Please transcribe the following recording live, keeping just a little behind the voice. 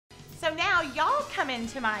So now y'all come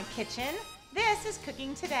into my kitchen. This is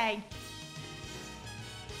Cooking Today.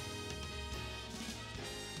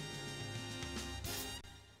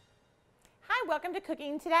 Hi, welcome to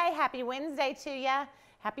Cooking Today. Happy Wednesday to you.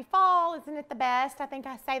 Happy fall, isn't it the best? I think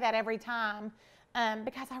I say that every time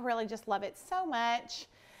because I really just love it so much.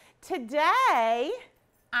 Today,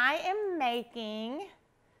 I am making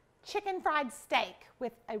chicken fried steak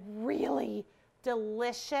with a really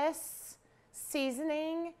delicious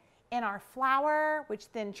seasoning in our flour, which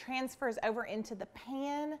then transfers over into the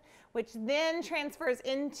pan, which then transfers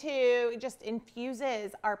into, just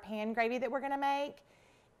infuses our pan gravy that we're gonna make.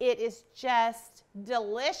 It is just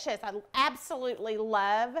delicious. I absolutely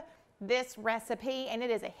love this recipe, and it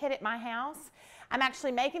is a hit at my house. I'm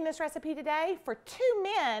actually making this recipe today for two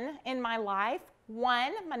men in my life.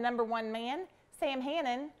 One, my number one man, Sam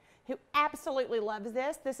Hannon, who absolutely loves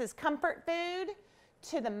this. This is comfort food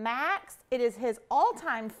to the max. It is his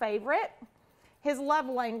all-time favorite. His love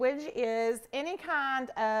language is any kind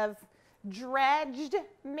of dredged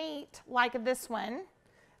meat like this one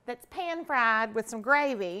that's pan fried with some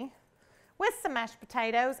gravy, with some mashed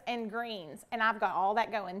potatoes and greens. And I've got all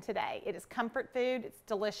that going today. It is comfort food. It's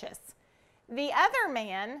delicious. The other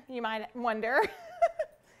man, you might wonder,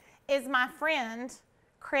 is my friend,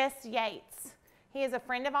 Chris Yates. He is a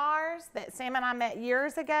friend of ours that Sam and I met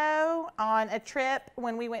years ago on a trip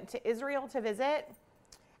when we went to Israel to visit.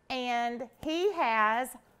 And he has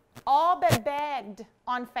all but begged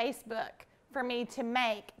on Facebook for me to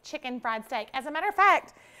make chicken fried steak. As a matter of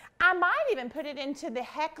fact, I might even put it into the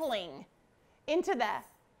heckling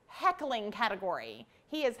category.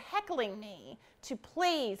 He is heckling me to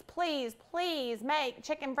please, please, please make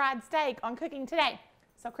chicken fried steak on Cooking Today.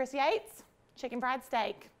 So Chris Yates, chicken fried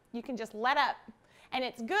steak. You can just let up. And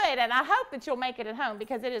it's good, and I hope that you'll make it at home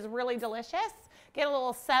because it is really delicious. Get a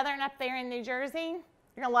little southern up there in New Jersey.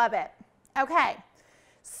 You're gonna love it. Okay,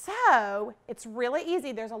 so it's really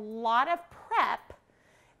easy. There's a lot of prep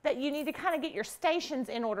that you need to kind of get your stations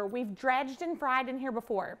in order. We've dredged and fried in here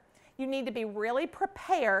before. You need to be really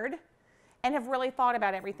prepared and have really thought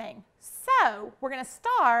about everything. So we're gonna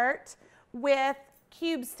start with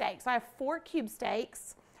cube steaks. I have 4 cube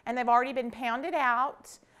steaks, and they've already been pounded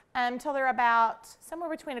out until they're about somewhere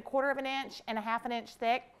between 1/4 of an inch and 1/2 an inch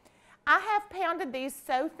thick. I have pounded these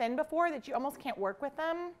so thin before that you almost can't work with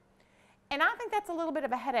them. And I think that's a little bit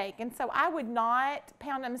of a headache. And so I would not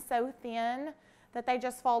pound them so thin that they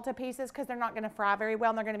just fall to pieces because they're not going to fry very well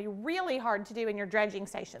and they're going to be really hard to do in your dredging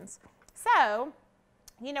stations. So,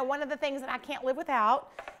 you know, one of the things that I can't live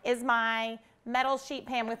without is my metal sheet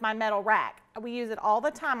pan with my metal rack. We use it all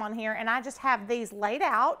the time on here, and I just have these laid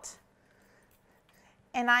out,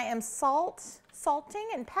 and I am salting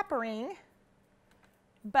and peppering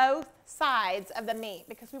both sides of the meat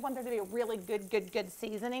because we want there to be a really good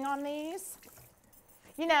seasoning on these.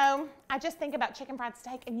 You know, I just think about chicken fried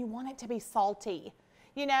steak and you want it to be salty.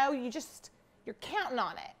 You know, you're counting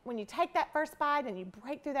on it. When you take that first bite and you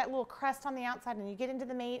break through that little crust on the outside and you get into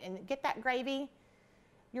the meat and get that gravy,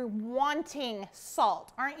 you're wanting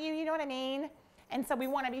salt, aren't you? You know what I mean? And so we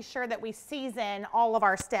want to be sure that we season all of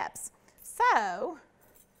our steps. So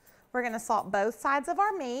we're going to salt both sides of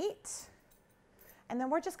our meat, and then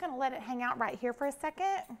we're just going to let it hang out right here for a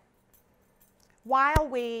second while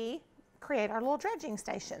we create our little dredging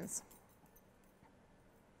stations.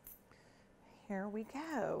 Here we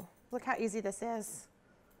go. Look how easy this is.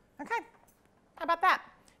 Okay, how about that?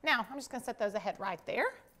 Now, I'm just going to set those ahead right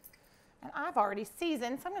there. And I've already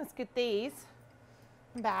seasoned, so I'm going to scoot these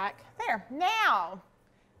back there. Now,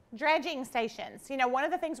 dredging stations. You know, one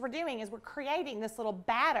of the things we're doing is we're creating this little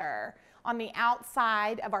batter on the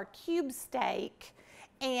outside of our cube steak.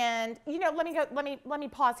 And, you know, let me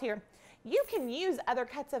pause here. You can use other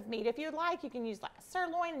cuts of meat if you'd like. You can use like a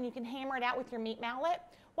sirloin and you can hammer it out with your meat mallet.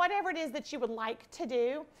 Whatever it is that you would like to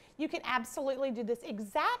do, you can absolutely do this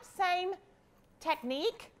exact same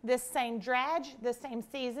technique, this same dredge, this same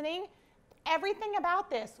seasoning, everything about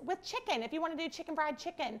this with chicken. If you want to do chicken fried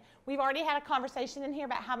chicken, we've already had a conversation in here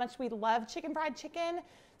about how much we love chicken fried chicken.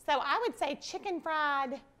 So I would say chicken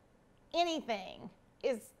fried anything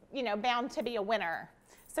is, you know, bound to be a winner.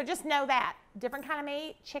 So just know that. Different kind of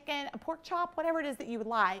meat, chicken, a pork chop, whatever it is that you would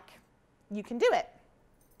like, you can do it.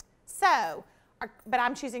 So, but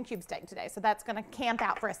I'm choosing cube steak today, so that's going to camp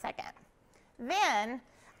out for a second. Then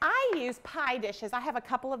I use pie dishes. I have a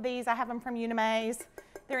couple of these. I have them from Unimaze.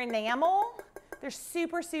 They're enamel. They're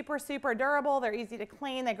super, super, super durable. They're easy to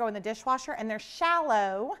clean. They go in the dishwasher, and they're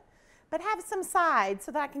shallow, but have some sides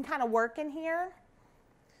so that I can kind of work in here.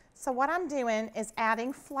 So what I'm doing is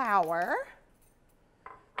adding flour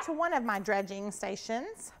to one of my dredging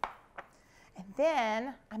stations. And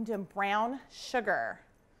then I'm doing brown sugar,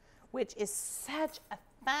 which is such a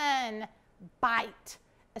fun bite,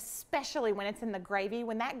 especially when it's in the gravy.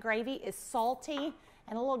 When that gravy is salty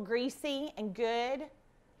and a little greasy and good,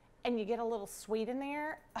 and you get a little sweet in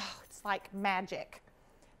there, oh, it's like magic.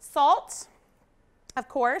 Salt, of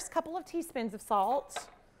course, a couple of teaspoons of salt.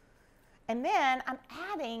 And then I'm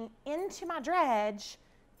adding into my dredge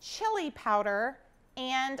chili powder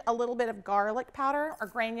and a little bit of garlic powder or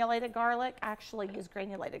granulated garlic. I actually use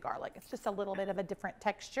granulated garlic. It's just a little bit of a different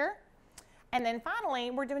texture. And then finally,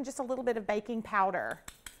 we're doing just a little bit of baking powder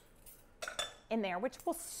in there, which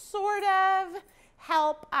will sort of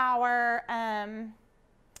help our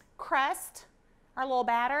crust, our little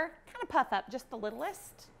batter, kind of puff up just the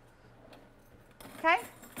littlest. Okay,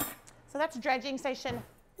 so that's dredging station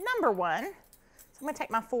number 1. So I'm going to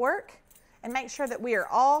take my fork and make sure that we are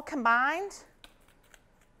all combined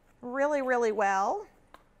really, really well.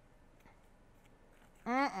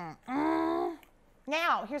 Now,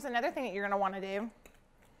 here's another thing that you're going to want to do.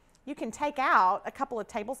 You can take out a couple of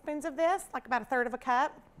tablespoons of this, like about 1/3 of a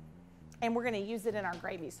cup, and we're going to use it in our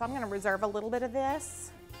gravy. So I'm going to reserve a little bit of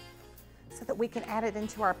this so that we can add it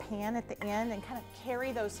into our pan at the end and kind of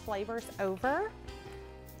carry those flavors over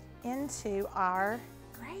into our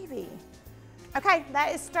gravy. Okay,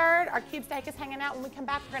 that is stirred. Our cube steak is hanging out. When we come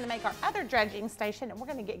back, we're going to make our other dredging station, and we're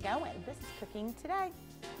going to get going. This is cooking today.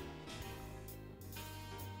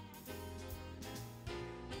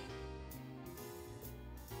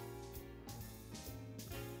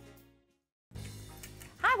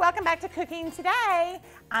 Hi, welcome back to Cooking Today.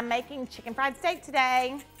 I'm making chicken fried steak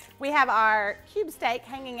today. We have our cube steak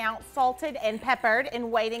hanging out, salted and peppered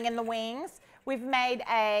and waiting in the wings. We've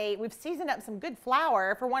seasoned up some good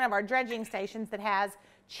flour for one of our dredging stations that has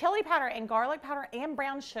chili powder and garlic powder and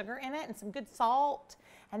brown sugar in it and some good salt.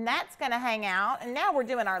 And that's gonna hang out. And now we're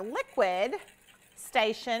doing our liquid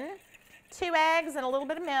station. 2 eggs and a little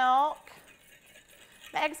bit of milk.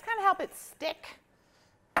 The eggs kind of help it stick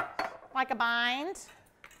like a bind.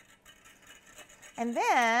 And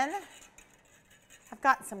then I've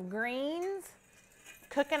got some greens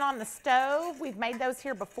cooking on the stove. We've made those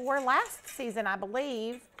here before last season, I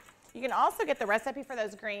believe. You can also get the recipe for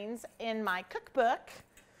those greens in my cookbook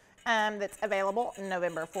that's available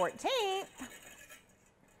November 14th.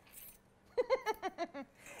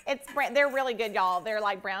 They're really good, y'all. They're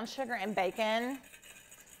like brown sugar and bacon,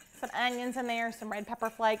 some onions in there, some red pepper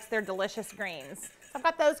flakes. They're delicious greens. So I've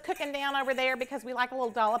got those cooking down over there because we like a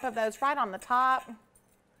little dollop of those right on the top.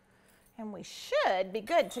 And we should be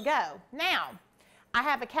good to go. Now, I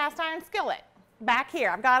have a cast iron skillet back here.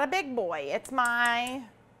 I've got a big boy. It's my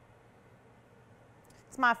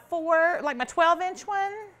 12-inch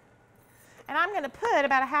one. And I'm going to put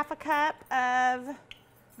about 1/2 cup of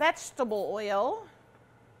vegetable oil.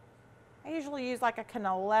 I usually use like a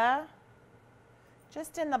canola,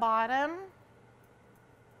 just in the bottom.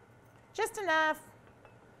 Just enough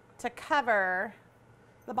to cover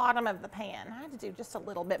the bottom of the pan. I had to do just a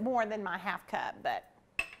little bit more than my 1/2 cup, but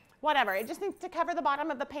whatever. It just needs to cover the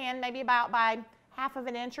bottom of the pan, maybe about by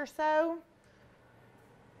 1/2 inch or so.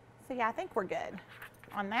 So yeah, I think we're good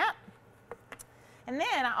on that. And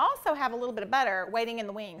then I also have a little bit of butter waiting in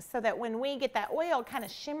the wings so that when we get that oil kind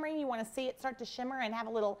of shimmering, you want to see it start to shimmer and have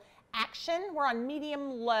a little action. We're on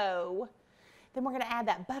medium-low. Then we're going to add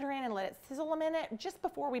that butter in and let it sizzle a minute just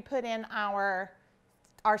before we put in our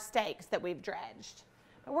steaks that we've dredged.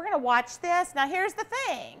 But we're going to watch this. Now here's the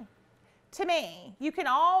thing. To me, you can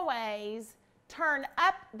always turn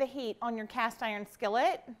up the heat on your cast iron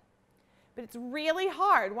skillet, but it's really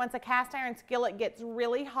hard once a cast iron skillet gets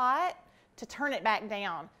really hot to turn it back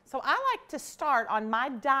down. So I like to start on my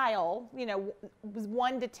dial,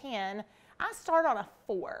 1 to 10. I start on a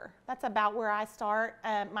 4. That's about where I start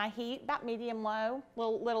my heat, about medium-low,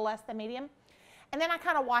 little less than medium. And then I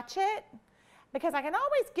kind of watch it because I can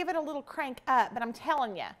always give it a little crank up, but I'm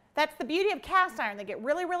telling you, that's the beauty of cast iron. They get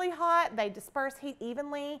really, really hot. They disperse heat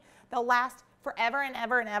evenly. They'll last forever and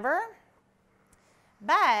ever and ever.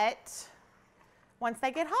 But once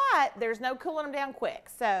they get hot, there's no cooling them down quick.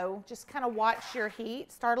 So just kind of watch your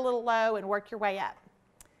heat. Start a little low and work your way up.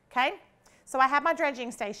 Okay? So I have my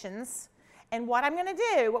dredging stations. And what I'm going to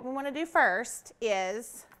do, what we want to do first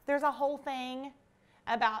is, there's a whole thing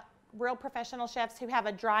about real professional chefs who have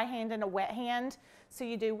a dry hand and a wet hand. So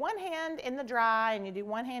you do one hand in the dry and you do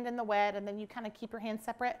one hand in the wet, and then you kind of keep your hands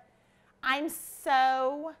separate. I'm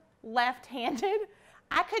so left-handed.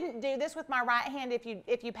 I couldn't do this with my right hand if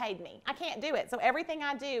you paid me. I can't do it. So everything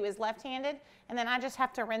I do is left-handed, and then I just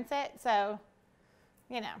have to rinse it. So,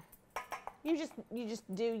 you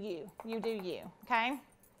just do you. You do you, okay?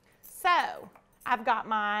 So I've got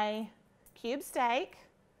my cube steak.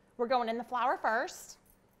 We're going in the flour first.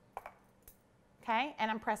 Okay, and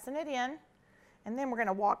I'm pressing it in. And then we're going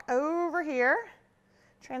to walk over here,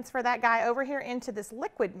 transfer that guy over here into this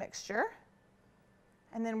liquid mixture.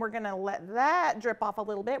 And then we're going to let that drip off a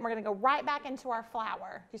little bit. And we're going to go right back into our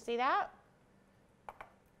flour. You see that?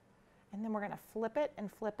 And then we're going to flip it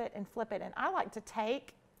and flip it and flip it. And I like to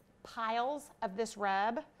take piles of this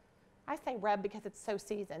rub. I say rub because it's so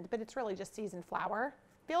seasoned, but it's really just seasoned flour.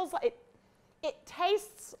 Feels like it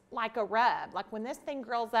tastes like a rub. Like when this thing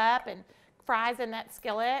grills up and fries in that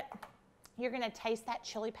skillet, you're going to taste that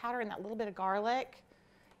chili powder and that little bit of garlic,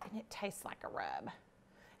 and it tastes like a rub.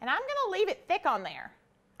 And I'm going to leave it thick on there.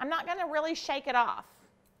 I'm not going to really shake it off.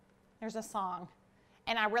 There's a song,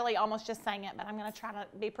 and I really almost just sang it, but I'm going to try to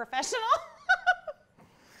be professional.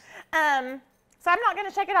 So I'm not going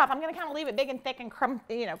to shake it off. I'm going to kind of leave it big and thick and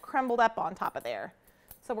crumbled up on top of there.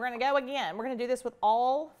 So we're going to go again. We're going to do this with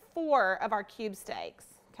all 4 of our cube steaks,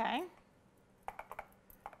 okay?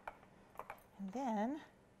 And then,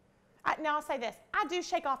 now I'll say this. I do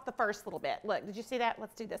shake off the first little bit. Look, did you see that?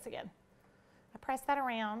 Let's do this again. I press that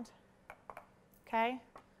around, okay?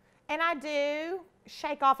 And I do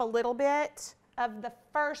shake off a little bit of the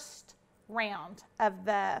first round of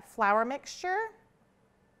the flour mixture,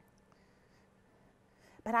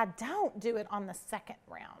 but I don't do it on the second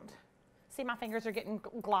round. See, my fingers are getting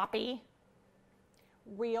gloppy.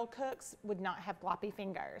 Real cooks would not have gloppy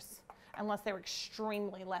fingers unless they were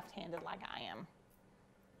extremely left-handed like I am.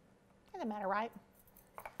 It doesn't matter, right?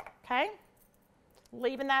 Okay.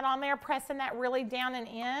 Leaving that on there, pressing that really down and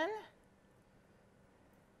in.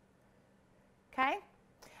 Okay.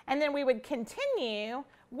 And then we would continue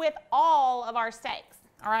with all of our steaks.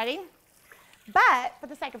 All righty. But for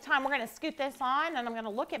the sake of time, we're going to scoot this on, and I'm going to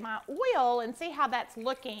look at my oil and see how that's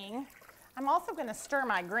looking. I'm also going to stir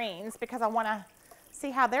my greens because I want to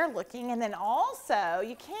see how they're looking. And then also,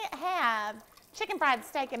 you can't have chicken fried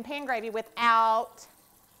steak and pan gravy without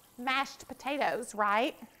mashed potatoes,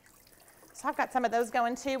 right? So I've got some of those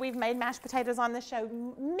going too. We've made mashed potatoes on this show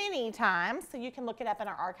many times, so you can look it up in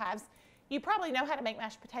our archives. You probably know how to make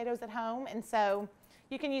mashed potatoes at home, and so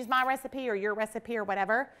you can use my recipe or your recipe or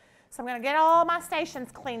whatever. So I'm going to get all my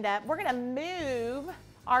stations cleaned up. We're going to move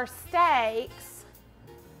our steaks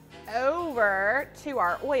over to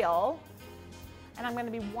our oil, and I'm going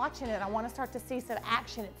to be watching it. I want to start to see some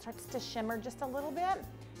action. It starts to shimmer just a little bit,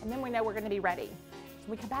 and then we know we're going to be ready. So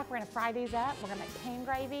when we come back, we're going to fry these up. We're going to make pan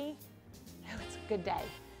gravy. Oh, it's a good day.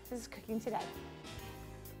 This is Cooking Today.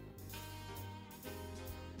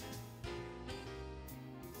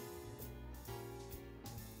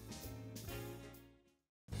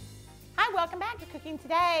 Hi, welcome back to Cooking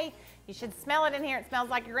Today. You should smell it in here. It smells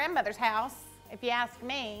like your grandmother's house, if you ask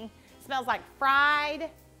me. It smells like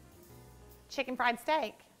chicken fried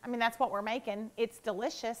steak. I mean, that's what we're making. It's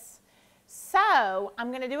delicious. So I'm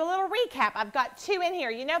going to do a little recap. I've got 2 in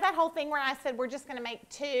here. You know that whole thing where I said we're just going to make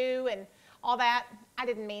 2 and all that? I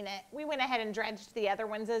didn't mean it. We went ahead and dredged the other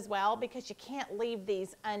ones as well because you can't leave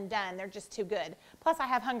these undone. They're just too good. Plus, I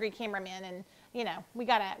have hungry cameramen, and you know we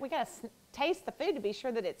gotta taste the food to be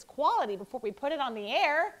sure that it's quality before we put it on the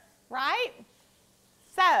air, right?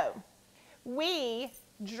 So we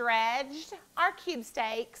dredged our cube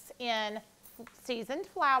steaks in seasoned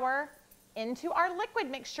flour into our liquid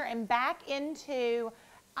mixture and back into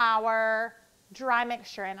our dry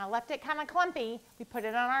mixture, and I left it kind of clumpy. We put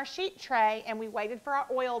it on our sheet tray and we waited for our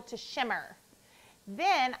oil to shimmer.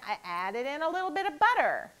 Then I added in a little bit of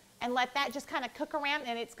butter and let that just kind of cook around,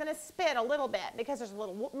 and it's going to spit a little bit because there's a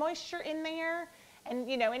little moisture in there, and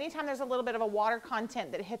you know, anytime there's a little bit of a water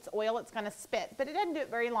content that hits oil, it's going to spit, but it doesn't do it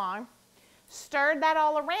very long. Stirred that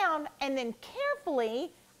all around, and then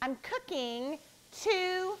carefully I'm cooking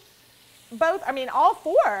all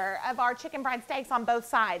 4 of our chicken fried steaks on both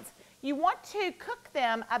sides. You want to cook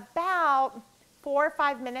them about 4 or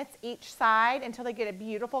 5 minutes each side until they get a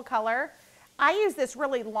beautiful color. I use this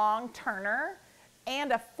really long turner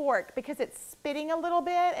and a fork because it's spitting a little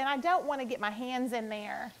bit, and I don't want to get my hands in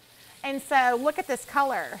there. And so look at this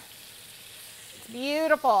color. It's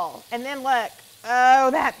beautiful. And then look,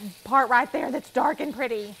 oh, that part right there that's dark and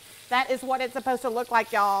pretty. That is what it's supposed to look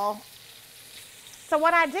like, y'all. So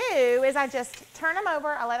what I do is I just turn them over.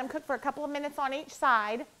 I let them cook for a couple of minutes on each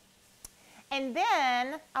side. And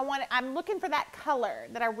then I'm looking for that color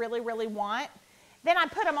that I really, really want. Then I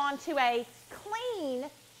put them onto a clean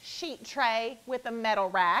sheet tray with a metal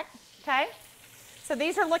rack, okay? So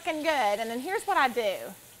these are looking good. And then here's what I do.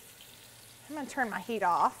 I'm going to turn my heat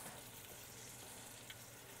off.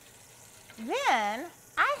 Then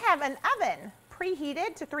I have an oven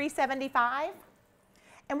preheated to 375.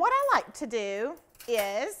 And what I like to do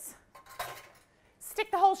is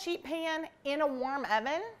Stick the whole sheet pan in a warm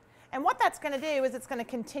oven. And what that's going to do is it's going to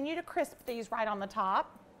continue to crisp these right on the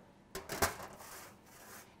top.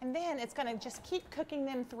 And then it's going to just keep cooking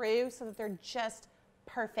them through so that they're just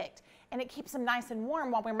perfect. And it keeps them nice and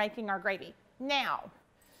warm while we're making our gravy. Now,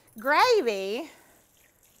 gravy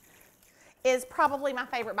is probably my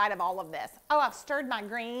favorite bite of all of this. Oh, I've stirred my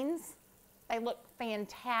greens. They look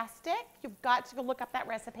fantastic. You've got to go look up that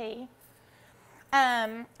recipe.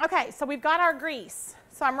 Okay, so we've got our grease.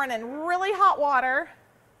 So I'm running really hot water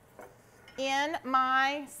in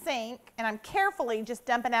my sink, and I'm carefully just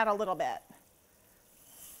dumping out a little bit.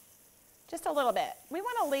 Just a little bit. We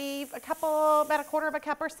want to leave about a quarter of a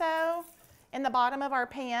cup or so in the bottom of our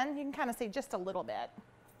pan. You can kind of see just a little bit,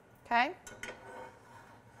 okay?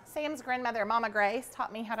 Sam's grandmother, Mama Grace,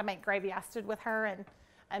 taught me how to make gravy. I stood with her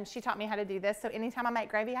and she taught me how to do this. So anytime I make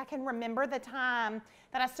gravy, I can remember the time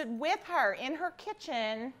that I stood with her in her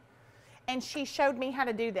kitchen and she showed me how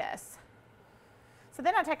to do this. So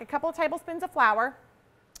then I take a couple of tablespoons of flour.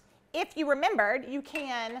 If you remembered, you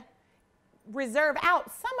can reserve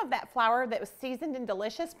out some of that flour that was seasoned and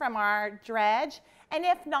delicious from our dredge. And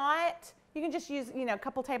if not, you can just use, a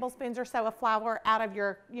couple tablespoons or so of flour out of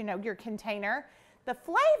your, your container. The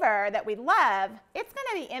flavor that we love, it's going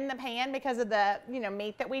to be in the pan because of the,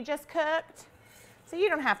 meat that we just cooked. So you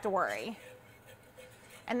don't have to worry.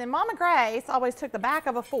 And then Mama Grace always took the back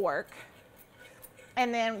of a fork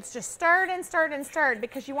and then it's just stirred and stirred and stirred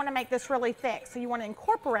because you want to make this really thick. So you want to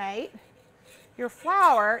incorporate your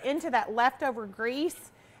flour into that leftover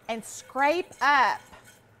grease and scrape up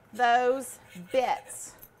those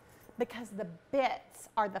bits because the bits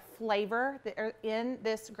are the flavor that are in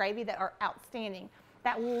this gravy that are outstanding.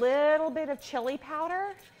 That little bit of chili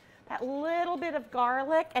powder, that little bit of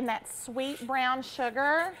garlic, and that sweet brown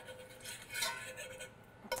sugar.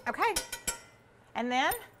 Okay, and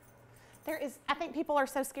then I think people are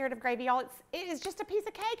so scared of gravy, y'all. It is just a piece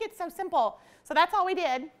of cake. It's so simple. So that's all we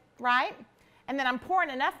did, right? And then I'm pouring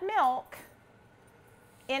enough milk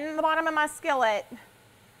in the bottom of my skillet.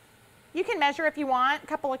 You can measure if you want, a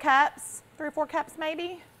couple of cups, 3 or 4 cups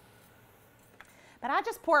maybe. But I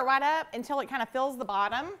just pour it right up until it kind of fills the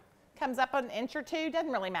bottom, comes up an inch or two,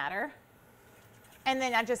 doesn't really matter. And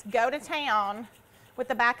then I just go to town with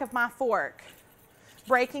the back of my fork,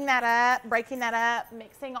 breaking that up,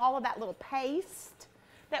 mixing all of that little paste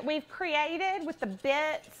that we've created with the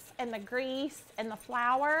bits and the grease and the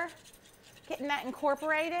flour, getting that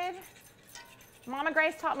incorporated. Mama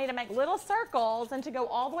Grace taught me to make little circles and to go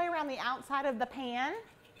all the way around the outside of the pan.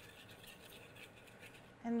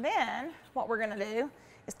 And then what we're going to do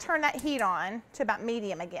is turn that heat on to about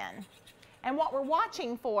medium again. And what we're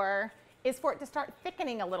watching for is for it to start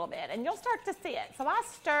thickening a little bit, and you'll start to see it. So I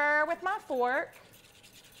stir with my fork,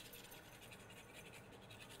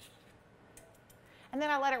 and then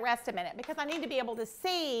I let it rest a minute because I need to be able to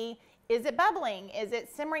see, is it bubbling? Is it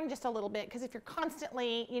simmering just a little bit? Because if you're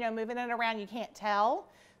constantly, moving it around, you can't tell.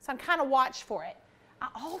 So I'm kind of watch for it. I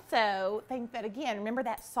also think that, again, remember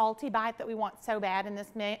that salty bite that we want so bad in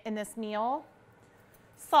this meal?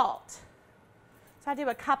 Salt. So I do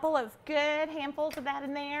a couple of good handfuls of that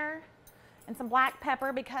in there and some black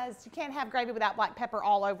pepper because you can't have gravy without black pepper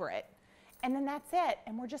all over it. And then that's it.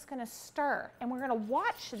 And we're just going to stir. And we're going to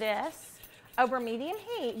watch this over medium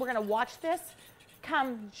heat. We're going to watch this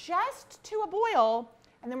come just to a boil,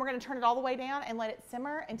 and then we're going to turn it all the way down and let it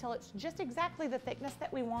simmer until it's just exactly the thickness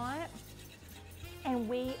that we want. And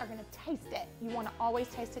we are going to taste it. You want to always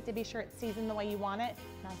taste it to be sure it's seasoned the way you want it,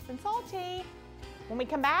 nice and salty. When we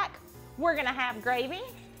come back, we're going to have gravy.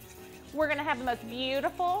 We're going to have the most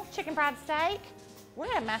beautiful chicken fried steak. We're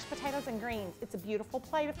going to have mashed potatoes and greens. It's a beautiful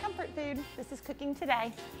plate of comfort food. This is Cooking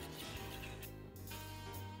Today.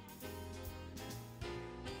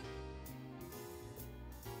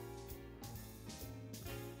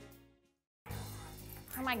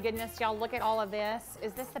 Oh my goodness, y'all, look at all of this.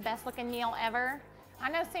 Is this the best looking meal ever?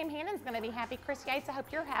 I know Sam Hannon's gonna be happy. Chris Yates, I hope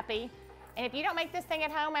you're happy. And if you don't make this thing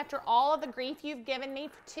at home after all of the grief you've given me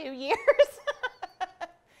for 2 years,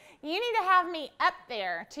 you need to have me up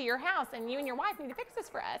there to your house, and you and your wife need to fix this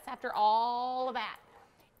for us after all of that.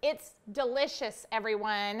 It's delicious,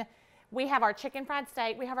 everyone. We have our chicken fried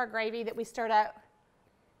steak. We have our gravy that we stirred up.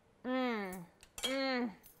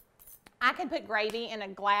 I could put gravy in a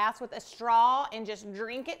glass with a straw and just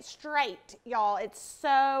drink it straight, y'all. It's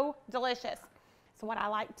so delicious. So what I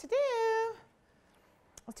like to do,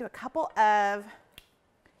 let's do a couple of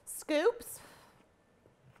scoops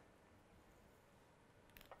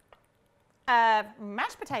of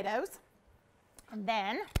mashed potatoes. And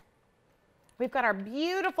then we've got our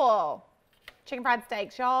beautiful chicken fried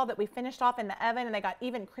steaks, y'all, that we finished off in the oven and they got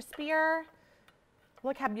even crispier.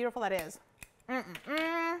 Look how beautiful that is. And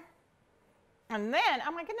then,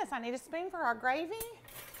 oh my goodness, I need a spoon for our gravy.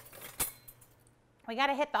 We got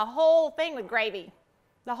to hit the whole thing with gravy.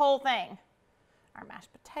 The whole thing. Our mashed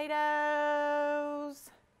potatoes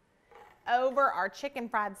over our chicken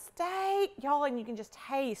fried steak. Y'all, and you can just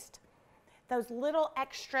taste those little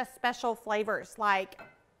extra special flavors. Like,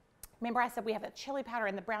 remember I said we have the chili powder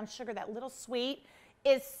and the brown sugar. That little sweet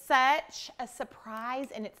is such a surprise,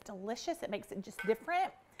 and it's delicious. It makes it just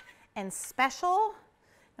different and special.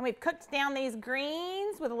 And we've cooked down these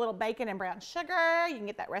greens with a little bacon and brown sugar. You can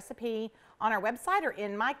get that recipe on our website or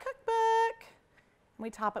in my cookbook. And we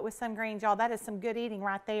top it with some greens. Y'all, that is some good eating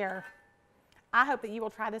right there. I hope that you will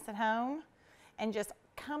try this at home and just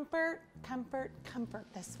comfort, comfort, comfort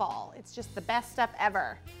this fall. It's just the best stuff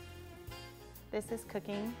ever. This is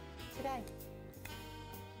Cooking Today.